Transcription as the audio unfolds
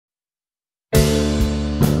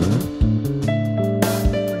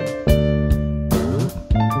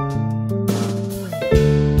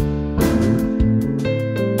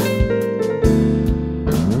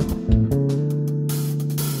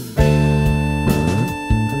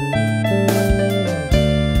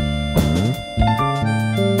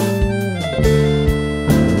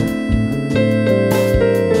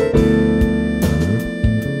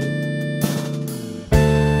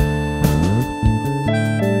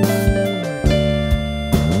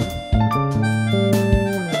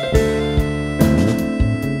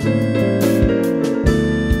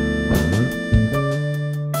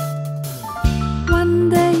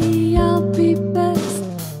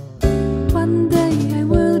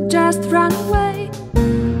just run away.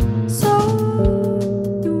 So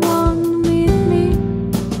you won't meet me,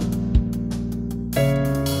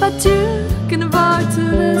 but you can avoid to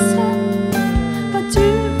listen. But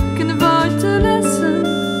you can avoid to listen.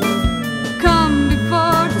 Come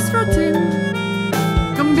before this routine.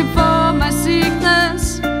 Come before my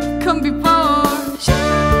sickness. Come before you.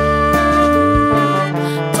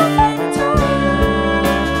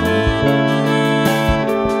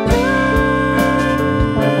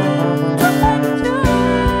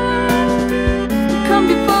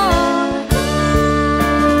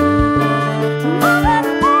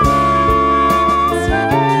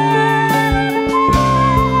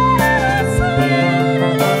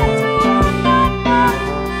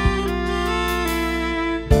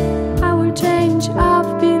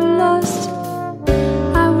 I'll be lost.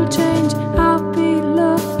 I will change, I'll be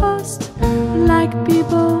lost. Like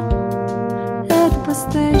people at the bus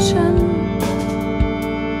station.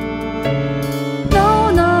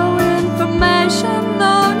 No information,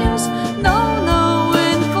 no news. No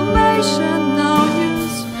information, no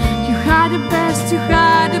news. You had the best, you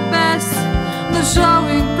had the best. No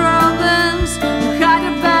showing problems. You had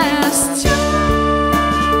the best.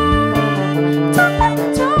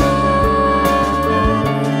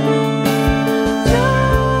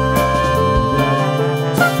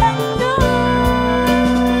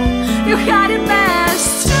 You had it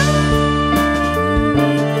best.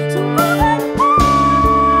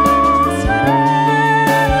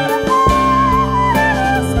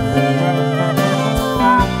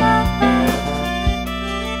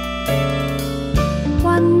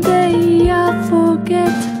 One day I'll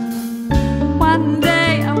forget. One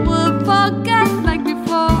day I will forget. Like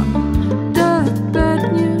before, the bad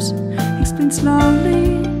news explained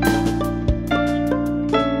slowly.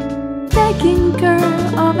 Taking care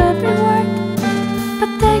of every word,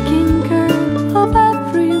 but taking care of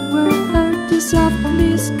every word. You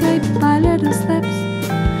softly escape by little steps.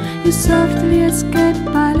 You softly escape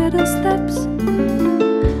by little steps.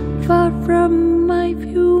 Far from my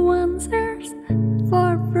few answers.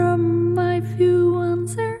 Far from my few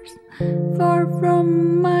answers. Far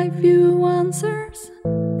from my few answers.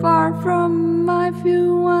 Far from my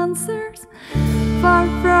few answers.